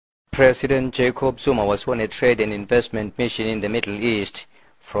President Jacob Zuma was on a trade and investment mission in the Middle East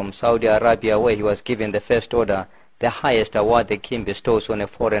from Saudi Arabia, where he was given the First Order, the highest award the king bestows on a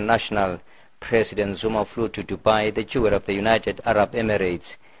foreign national. President Zuma flew to Dubai, the jewel of the United Arab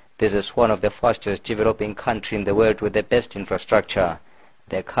Emirates. This is one of the fastest developing countries in the world with the best infrastructure.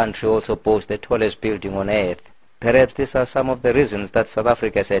 The country also boasts the tallest building on earth. Perhaps these are some of the reasons that South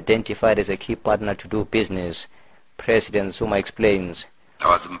Africa is identified as a key partner to do business. President Zuma explains. I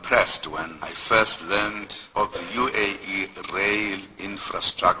was impressed when I first learned of the UAE rail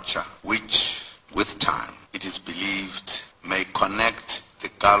infrastructure, which, with time, it is believed may connect the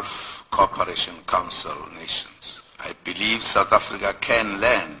Gulf Cooperation Council nations. I believe South Africa can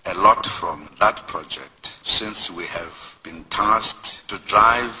learn a lot from that project, since we have been tasked to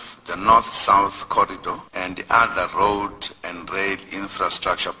drive the North-South Corridor and other road and rail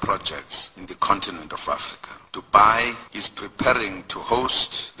infrastructure projects in the continent of Africa. Dubai is preparing to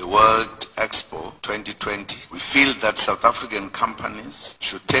host the World Expo 2020. We feel that South African companies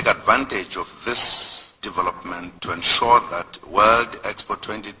should take advantage of this development to ensure that World Expo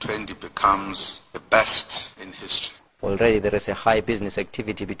 2020 becomes the best in history. Already there is a high business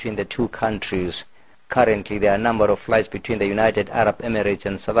activity between the two countries. Currently there are a number of flights between the United Arab Emirates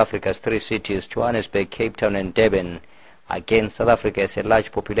and South Africa's three cities, Johannesburg, Cape Town and Durban. Again, South Africa has a large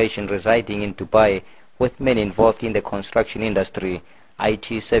population residing in Dubai, with many involved in the construction industry,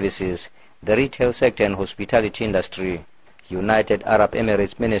 IT services, the retail sector and hospitality industry. United Arab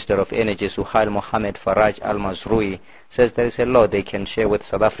Emirates Minister of Energy Suhail Mohammed Faraj Al-Mazrui says there is a lot they can share with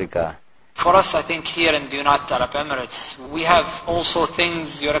South Africa. For us, I think here in the United Arab Emirates, we have also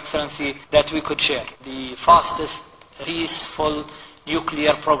things, Your Excellency, that we could share. The fastest peaceful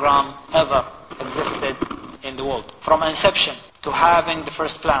nuclear program ever existed in the world. From inception to having the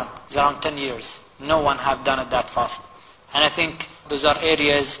first plant is around 10 years. No one have done it that fast. And I think those are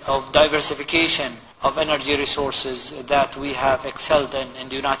areas of diversification of energy resources that we have excelled in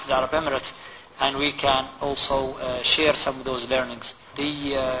the United Arab Emirates, and we can also share some of those learnings.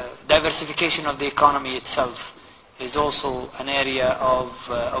 The diversification of the economy itself is also an area of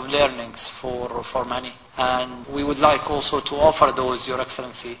learnings for many. And we would like also to offer those, Your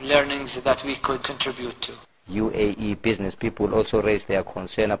Excellency, learnings that we could contribute to. UAE business people also raised their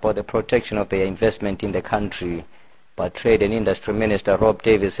concern about the protection of their investment in the country. But Trade and Industry Minister Rob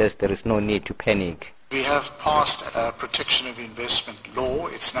Davis says there is no need to panic. We have passed a protection of investment law.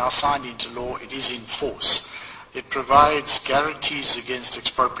 It's now signed into law. It is in force. It provides guarantees against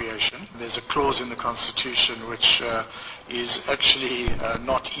expropriation. There's a clause in the Constitution which is actually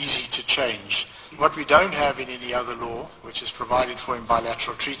not easy to change. What we don't have in any other law, which is provided for in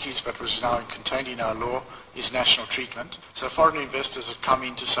bilateral treaties but was now contained in our law, is national treatment. So foreign investors that come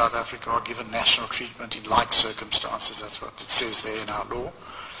into South Africa are given national treatment in like circumstances. That's what it says there in our law.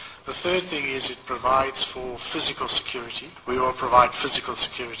 The third thing is it provides for physical security. We will provide physical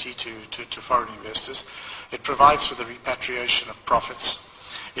security to foreign investors. It provides for the repatriation of profits.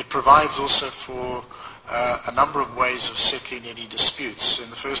 It provides also for a number of ways of settling any disputes. In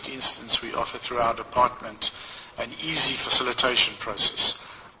the first instance, we offer through our department an easy facilitation process.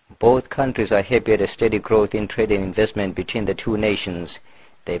 Both countries are happy at a steady growth in trade and investment between the two nations.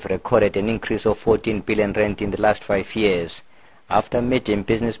 They've recorded an increase of 14 billion rand in the last 5 years. After meeting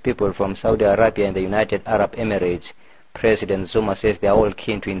business people from Saudi Arabia and the United Arab Emirates, President Zuma says they are all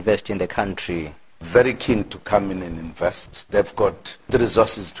keen to invest in the country. Very keen to come in and invest. They've got the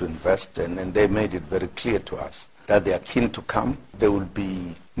resources to invest, and they made it very clear to us that they are keen to come. They will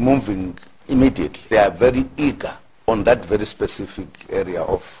be moving immediately. They are very eager on that very specific area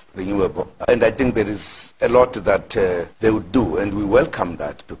of renewable. And I think there is a lot that they would do, and we welcome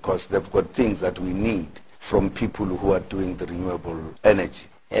that because they've got things that we need from people who are doing the renewable energy.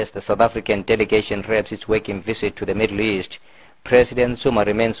 As the South African delegation wraps its working visit to the Middle East, President Zuma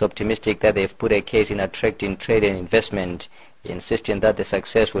remains optimistic that they've put a case in attracting trade and investment, insisting that the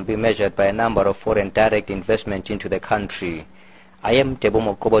success will be measured by a number of foreign direct investment into the country. I am Ntebo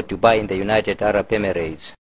Mokobo, Dubai in the United Arab Emirates.